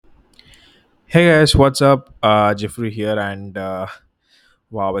Hey guys, what's up? Jeffrey here, and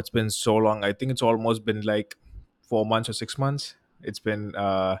wow, it's been so long. I think it's almost been like 4 months or 6 months. It's been,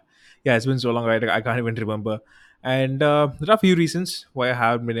 yeah, it's been so long. I can't even remember. And there are a few reasons why I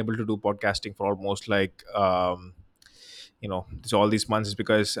haven't been able to do podcasting for almost like, all these months is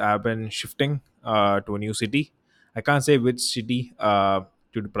because I've been shifting to a new city. I can't say which city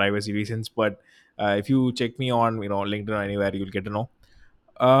due to privacy reasons, but if you check me on, LinkedIn or anywhere, you'll get to know.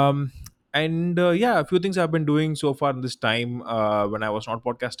 um and yeah, a few things I've been doing so far in this time when I was not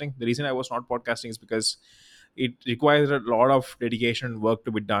podcasting. The reason I was not podcasting is because it requires a lot of dedication and work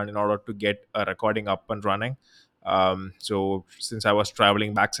to be done in order to get a recording up and running. So since I was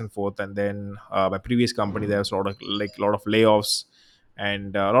traveling back and forth, and then my previous company, there was a lot of layoffs,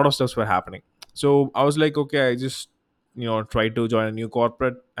 and a lot of stuffs were happening. So I was like, okay, I just tried to join a new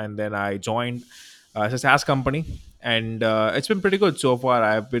corporate, and then I joined it's a SaaS company, and it's been pretty good so far.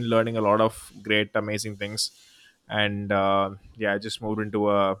 I've been learning a lot of great, amazing things, and yeah, I just moved into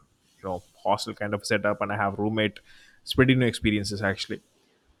a hostel kind of setup, and I have roommate. It's pretty new experiences actually.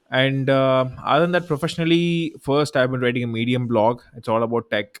 And other than that, professionally, first I've been writing a Medium blog. It's all about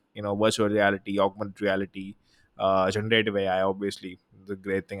tech, virtual reality, augmented reality, generative AI. Obviously, the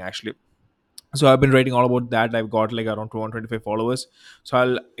great thing actually. So I've been writing all about that. I've got like around 225 followers. So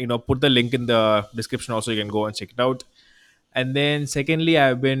I'll put the link in the description also. You can go and check it out. And then secondly,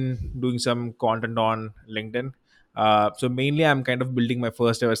 I've been doing some content on LinkedIn. So mainly I'm kind of building my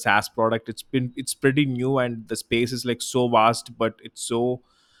first ever SaaS product. It's pretty new, and the space is like so vast, but it's so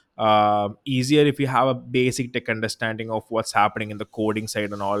easier if you have a basic tech understanding of what's happening in the coding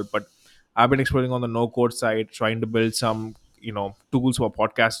side and all. But I've been exploring on the no code side, trying to build some tools for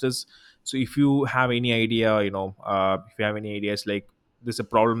podcasters. So if you have any idea, if you have any ideas, like there's a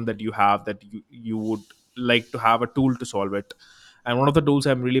problem that you have that you would like to have a tool to solve it. And one of the tools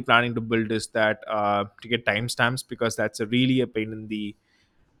I'm really planning to build is that to get timestamps, because that's a really a pain in the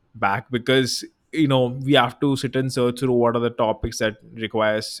back, because we have to sit and search through what are the topics that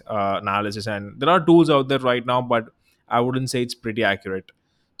requires analysis, and there are tools out there right now, but I wouldn't say it's pretty accurate.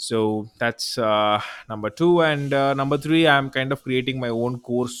 So that's number two. And number three, I'm kind of creating my own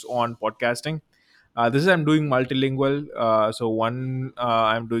course on podcasting. This is I'm doing multilingual. So one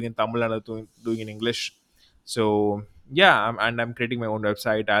I'm doing in Tamil and doing in English. So yeah, I'm creating my own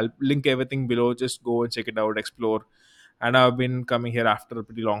website. I'll link everything below. Just go and check it out, explore. And I've been coming here after a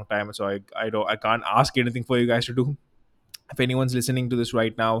pretty long time, so I can't ask anything for you guys to do. If anyone's listening to this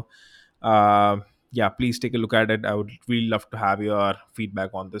right now, uh, yeah, please take a look at it. I would really love to have your feedback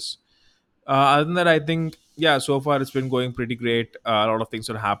on this. Other than that, I think, yeah, so far it's been going pretty great. A lot of things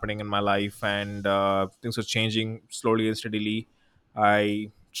are happening in my life, and things are changing slowly and steadily.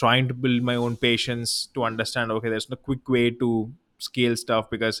 I trying to build my own patience to understand, okay, there's no quick way to scale stuff,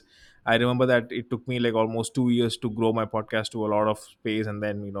 because I remember that it took me like almost 2 years to grow my podcast to a lot of space, and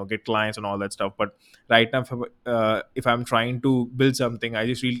then get clients and all that stuff. But right now, if I'm trying to build something, I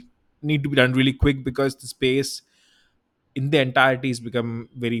just really need to be done really quick, because the space in the entirety has become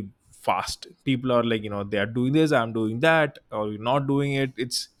very fast. People are like, they are doing this, I'm doing that, or you're not doing it.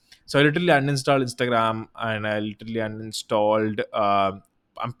 It's So I literally uninstalled Instagram, and I literally uninstalled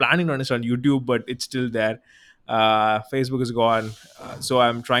I'm planning to uninstall YouTube, but it's still there. Facebook is gone. So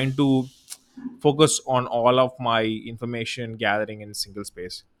I'm trying to focus on all of my information gathering in single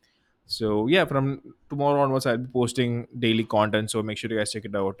space. So yeah, from tomorrow onwards, I'll be posting daily content. So make sure you guys check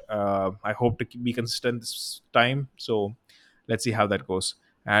it out. I hope to be consistent this time. So let's see how that goes.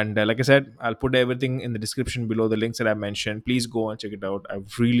 And like I said, I'll put everything in the description below, the links that I mentioned. Please go and check it out.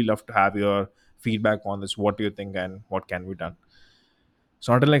 I'd really love to have your feedback on this. What do you think, and what can be done?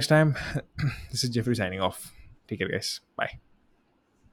 So until next time, this is Jeffrey signing off. Take care, guys. Bye.